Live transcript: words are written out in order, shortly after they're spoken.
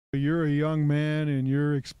You're a young man and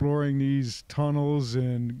you're exploring these tunnels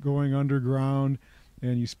and going underground,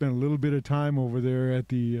 and you spent a little bit of time over there at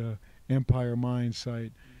the Empire Mine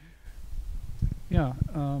site. Yeah,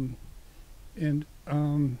 and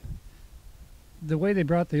the way they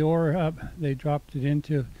brought the ore up, they dropped it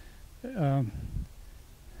into um,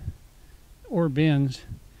 ore bins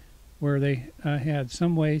where they had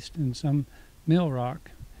some waste and some mill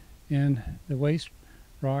rock, and the waste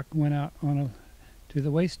rock went out to the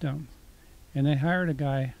waste dump, and they hired a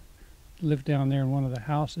guy to live down there in one of the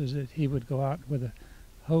houses that he would go out with a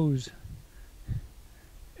hose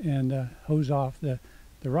and hose off the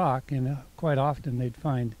rock, and quite often they'd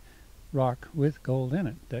find rock with gold in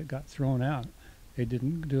it that got thrown out. They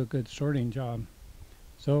didn't do a good sorting job.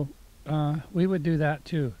 So we would do that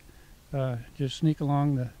too. Just sneak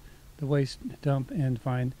along the waste dump and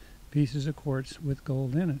find pieces of quartz with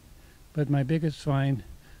gold in it. But my biggest find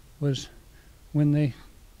was when they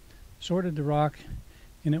sorted the rock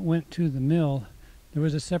and it went to the mill, there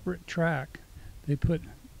was a separate track. They put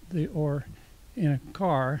the ore in a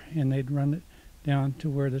car and they'd run it down to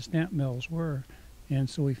where the stamp mills were. And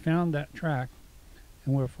so we found that track,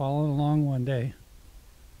 and we were following along one day,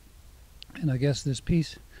 and I guess this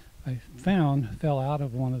piece I found fell out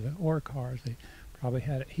of one of the ore cars. They probably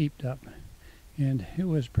had it heaped up, and it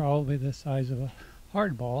was probably the size of a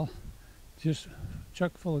hard ball, just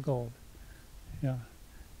chock full of gold. Yeah,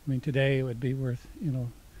 I mean today it would be worth,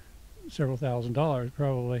 several $1,000s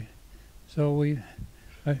probably. So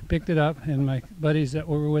I picked it up, and my buddies that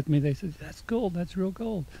were with me, they said, "That's gold, that's real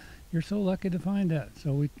gold. You're so lucky to find that."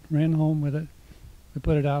 So we ran home with it. We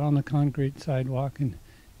put it out on the concrete sidewalk and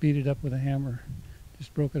beat it up with a hammer.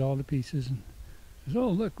 Just broke it all to pieces and said, "Oh,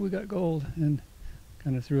 look, we got gold," and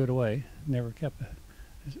kind of threw it away. Never kept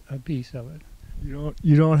a piece of it.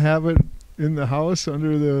 You don't have it in the house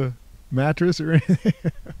under the mattress or anything?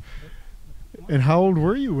 And how old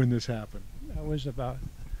were you when this happened? I was about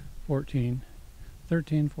 14,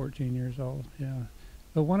 13, 14 years old, yeah.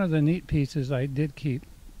 But one of the neat pieces I did keep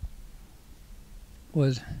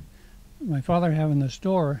was my father having the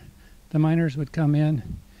store. The miners would come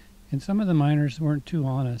in, and some of the miners weren't too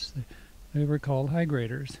honest. They were called high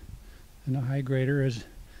graders, and a high grader is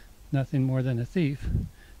nothing more than a thief.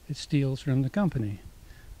 It steals from the company.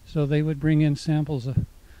 So they would bring in samples of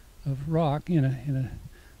rock in a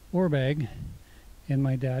ore bag, and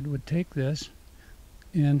my dad would take this,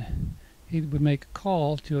 and he would make a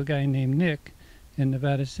call to a guy named Nick in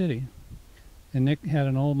Nevada City. And Nick had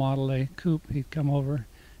an old Model A coupe. He'd come over,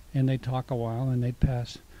 and they'd talk a while, and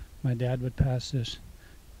my dad would pass this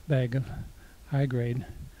bag of high grade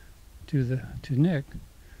to Nick.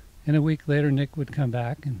 And a week later, Nick would come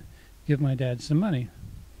back and give my dad some money.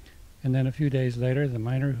 And then a few days later, the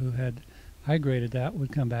miner who had high graded that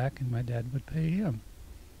would come back, and my dad would pay him.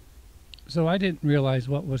 So I didn't realize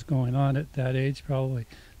what was going on at that age, probably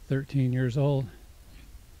 13 years old.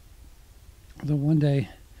 The one day,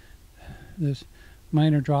 this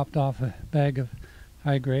miner dropped off a bag of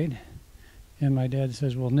high grade, and my dad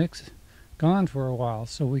says, "Well, Nick's gone for a while,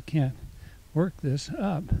 so we can't work this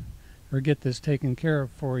up or get this taken care of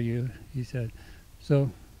for you," he said.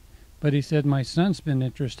 But he said, "My son's been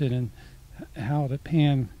interested in how to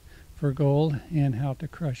pan for gold and how to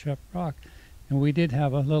crush up rock." And we did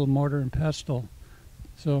have a little mortar and pestle.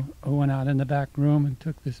 So I went out in the back room and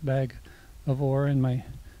took this bag of ore, and my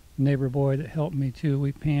neighbor boy that helped me too,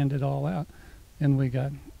 we panned it all out, and we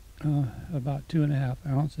got about 2.5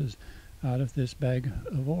 ounces out of this bag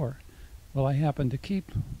of ore. Well, I happened to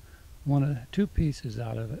keep two pieces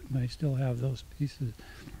out of it, and I still have those pieces.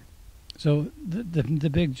 So the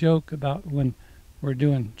big joke about when we're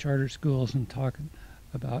doing charter schools and talking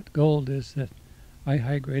about gold is that I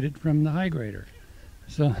high graded from the high grader.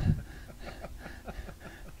 So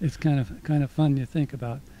it's kind of fun to think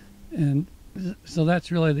about. And so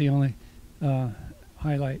that's really the only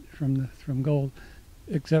highlight from gold,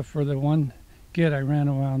 except for the one kid I ran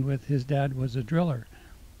around with. His dad was a driller,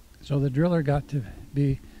 so the driller got to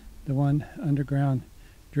be the one underground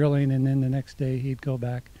drilling, and then the next day he'd go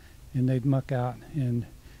back and they'd muck out, and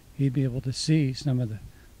he'd be able to see some of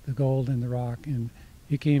the gold in the rock. And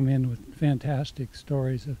he came in with fantastic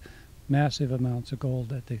stories of massive amounts of gold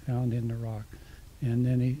that they found in the rock. And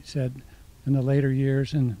then he said in the later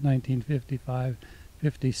years, in 1955,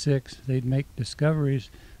 56, they'd make discoveries.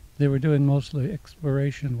 They were doing mostly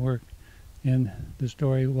exploration work, and the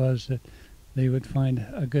story was that they would find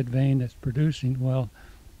a good vein that's producing well,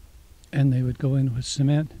 and they would go in with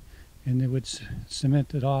cement, and they would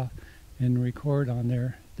cement it off and record on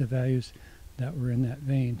there the values that were in that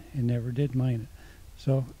vein, and never did mine it.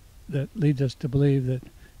 So that leads us to believe that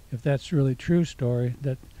if that's really true story,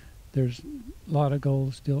 that there's a lot of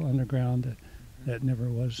gold still underground that never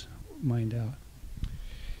was mined out.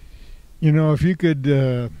 You know, if you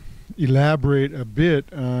could elaborate a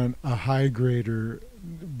bit on a high grader,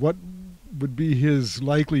 what would be his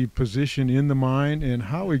likely position in the mine, and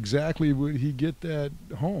how exactly would he get that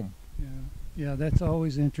home? Yeah, that's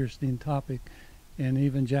always an interesting topic. And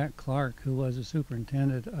even Jack Clark, who was a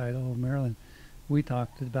superintendent at Idaho, Maryland, we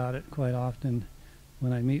talked about it quite often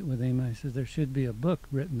when I meet with him. I said there should be a book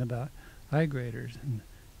written about high graders, and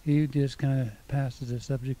he just kind of passes the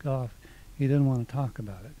subject off. He didn't want to talk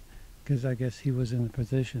about it because I guess he was in a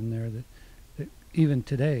position there that even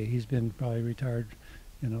today, he's been probably retired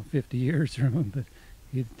 50 years from him, but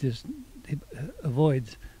he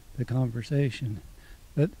avoids the conversation.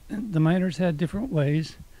 But the miners had different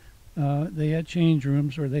ways. They had change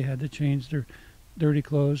rooms where they had to change their dirty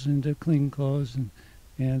clothes into clean clothes,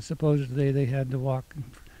 and supposedly they had to walk in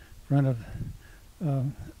front of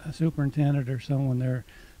a superintendent or someone there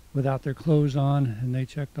without their clothes on, and they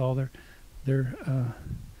checked all their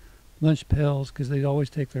lunch pails, because they'd always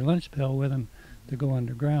take their lunch pail with them to go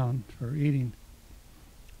underground for eating.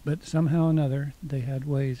 But somehow or another, they had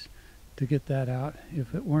ways to get that out.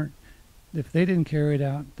 If they didn't carry it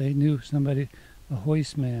out, they knew somebody, a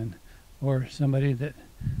hoist man, or somebody that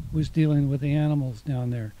was dealing with the animals down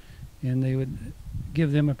there, and they would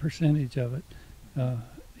give them a percentage of it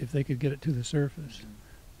if they could get it to the surface.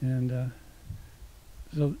 And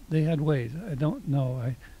so they had ways. I don't know.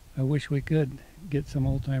 I wish we could get some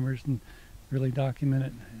old timers and really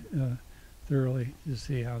document it thoroughly to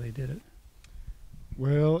see how they did it.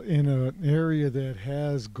 Well, in an area that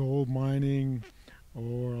has gold mining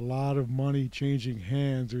or a lot of money changing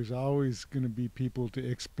hands, there's always going to be people to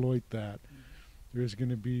exploit that. There's going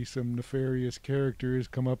to be some nefarious characters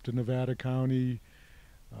come up to Nevada County.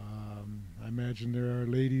 I imagine there are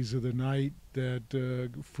ladies of the night that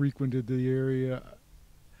frequented the area.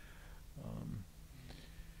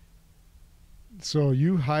 So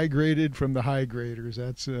you high graded from the high graders.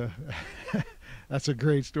 That's that's a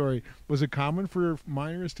great story. Was it common for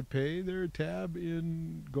miners to pay their tab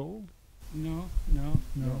in gold? No, they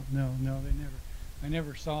never. I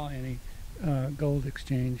never saw any gold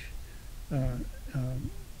exchange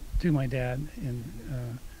to my dad, and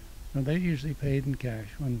they usually paid in cash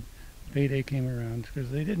when payday came around, because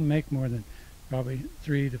they didn't make more than probably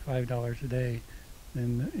 $3 to $5 a day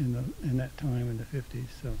in that time in the 50s.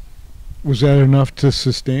 So. Was that enough to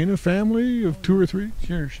sustain a family of 2 or 3?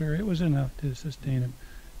 Sure. It was enough to sustain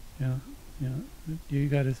them. You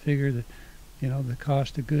got to figure that, the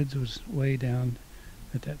cost of goods was way down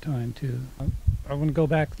at that time too. I want to go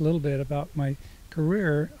back a little bit about my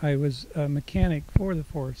career. I was a mechanic for the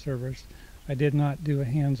Forest Service. I did not do a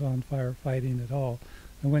hands-on firefighting at all.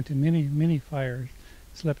 I went to many fires,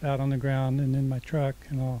 slept out on the ground and in my truck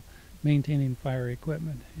and all, maintaining fire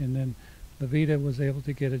equipment. And then Levita was able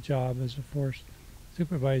to get a job as a forest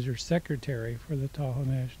supervisor secretary for the Tahoe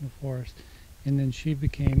National Forest, and then she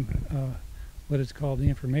became what is called the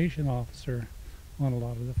information officer on a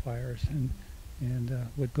lot of the fires, and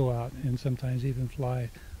would go out and sometimes even fly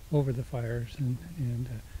over the fires and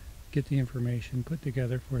get the information put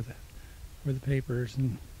together for the papers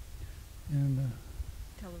and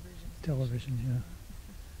television. Yeah.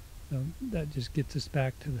 So that just gets us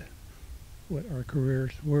back to what our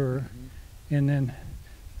careers were. And then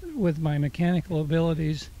with my mechanical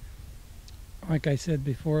abilities, like I said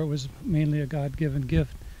before, it was mainly a God-given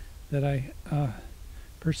gift that I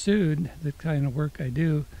pursued, the kind of work I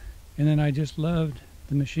do. And then I just loved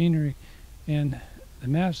the machinery and the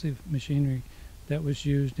massive machinery that was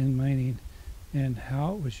used in mining and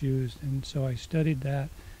how it was used. And so I studied that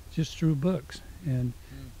just through books and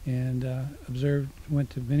observed, went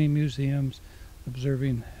to many museums,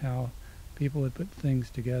 observing how people would put things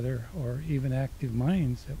together, or even active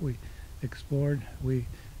mines that we explored. We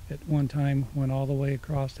at one time went all the way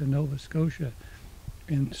across to Nova Scotia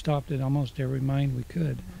and stopped at almost every mine we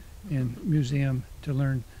could in museum to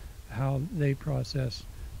learn how they process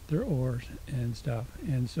their ores and stuff.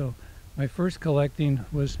 And so my first collecting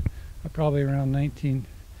was probably around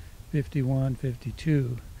 1951,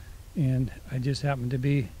 52, and I just happened to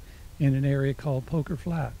be in an area called Poker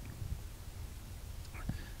Flat.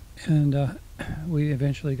 And we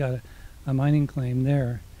eventually got a mining claim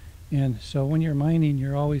there. And so when you're mining,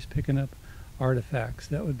 you're always picking up artifacts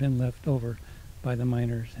that would have been left over by the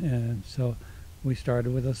miners. And so we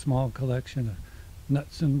started with a small collection of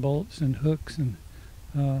nuts and bolts and hooks and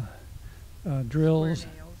drills,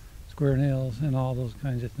 square nails, and all those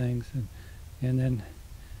kinds of things. And then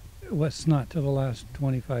what's not till the last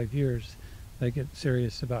 25 years, I get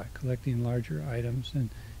serious about collecting larger items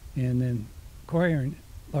and then acquiring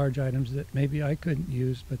large items that maybe I couldn't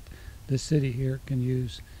use, but the city here can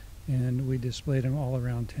use, and we displayed them all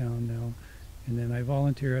around town now. And then I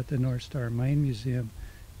volunteer at the North Star Mine Museum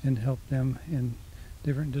and help them in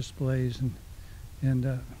different displays.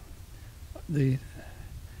 And the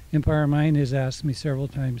Empire Mine has asked me several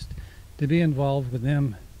times to be involved with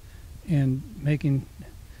them in making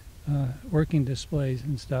working displays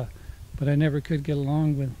and stuff, but I never could get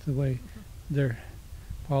along with the way their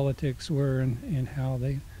politics were and how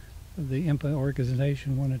the IMPA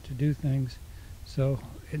organization wanted to do things, so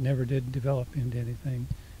it never did develop into anything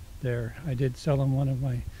there. I did sell them one of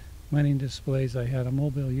my mining displays. I had a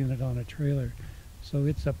mobile unit on a trailer, so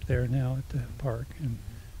it's up there now at the park.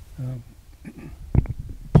 And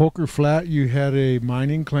Poker Flat, you had a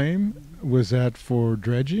mining claim. Was that for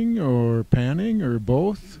dredging or panning or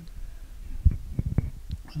both?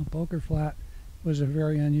 Well, Poker Flat was a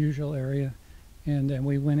very unusual area, and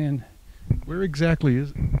we went in. Where exactly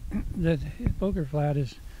is it? That Poker Flat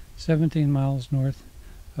is 17 miles north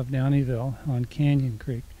of Downeyville on Canyon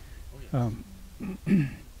Creek. Oh, yes.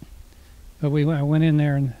 But I went in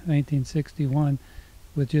there in 1961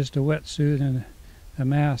 with just a wetsuit and a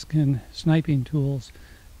mask and sniping tools,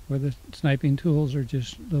 where the sniping tools are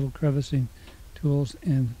just little crevicing tools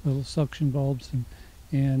and little suction bulbs, and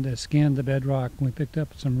scanned the bedrock. And we picked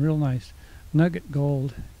up some real nice nugget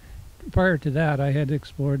gold. Prior to that, I had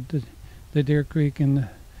explored the Deer Creek and the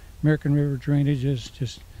American River drainages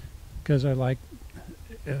just because I like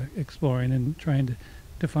exploring and trying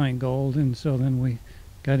to find gold. And so then we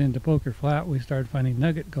got into Poker Flat. We started finding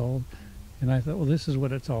nugget gold, and I thought, well, this is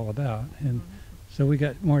what it's all about. And so we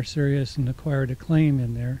got more serious and acquired a claim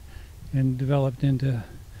in there and developed into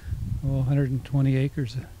 120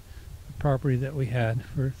 acres of property that we had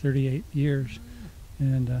for 38 years,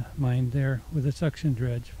 and mined there with a suction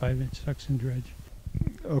dredge, 5-inch suction dredge.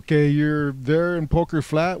 Okay, you're there in Poker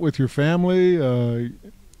Flat with your family,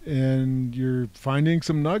 and you're finding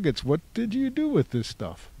some nuggets. What did you do with this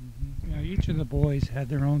stuff? Mm-hmm. Yeah, each of the boys had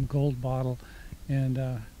their own gold bottle, and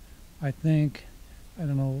I think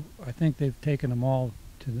they've taken them all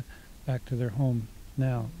back to their home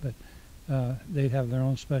now, but they'd have their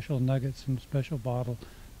own special nuggets and special bottle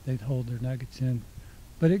they'd hold their nuggets in.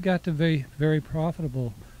 But it got to be very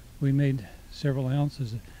profitable. We made several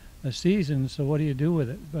ounces a season, so what do you do with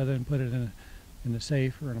it rather than put it in a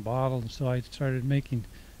safe or in a bottle? And so I started making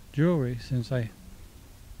jewelry since I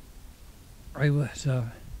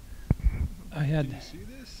had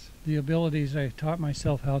the abilities. I taught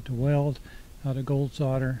myself how to weld, how to gold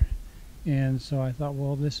solder, and so I thought,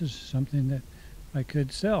 well, this is something that I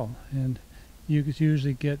could sell, and you could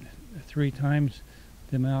usually get 3 times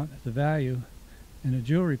the value in a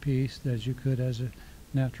jewelry piece as you could as a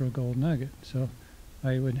natural gold nugget. So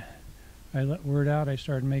I let word out. I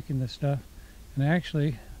started making this stuff, and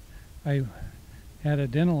actually I had a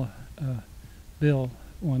dental bill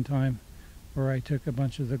one time where I took a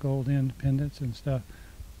bunch of the gold end pendants and stuff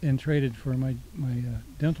and traded for my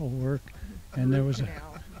dental work. And there was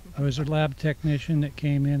a lab technician that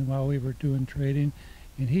came in while we were doing trading,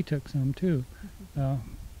 and he took some too.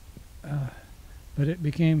 But it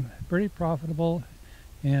became pretty profitable,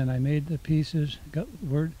 and I made the pieces. Got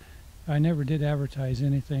word. I never did advertise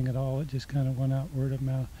anything at all. It just kind of went out word of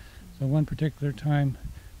mouth. So one particular time,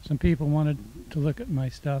 some people wanted to look at my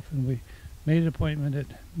stuff, and we made an appointment at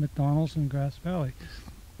McDonald's in Grass Valley,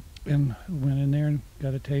 and went in there and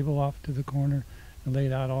got a table off to the corner and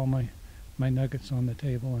laid out all my nuggets on the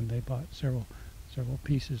table, and they bought several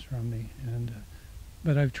pieces from me. And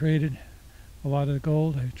but I've traded a lot of the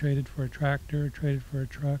gold. I've traded for a tractor, traded for a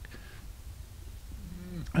truck.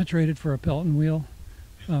 I traded for a Pelton wheel.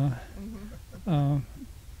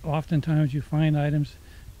 Oftentimes you find items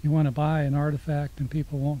you want to buy, an artifact, and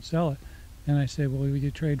people won't sell it. And I say, well, will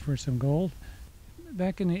you trade for some gold?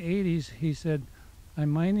 Back in the 80s, he said, I'm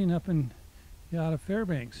mining up out of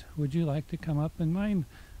Fairbanks. Would you like to come up and mine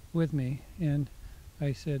with me? And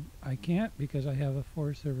I said, I can't, because I have a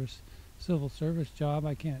Forest Service civil service job.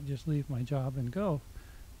 I can't just leave my job and go.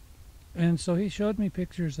 And so he showed me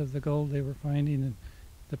pictures of the gold they were finding and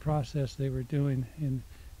the process they were doing, and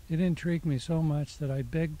it intrigued me so much that I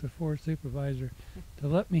begged the forest supervisor to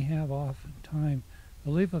let me have off time, a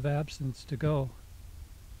leave of absence to go.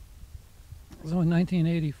 So in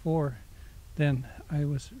 1984, then I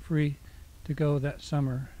was free to go that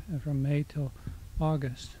summer, from May till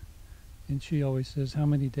August. And she always says how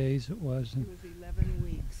many days it was. And it was 11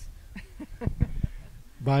 weeks.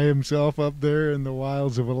 By himself up there in the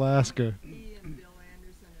wilds of Alaska. He and Bill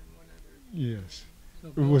Anderson and one other. Yes.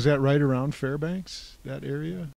 Was that right around Fairbanks, that area?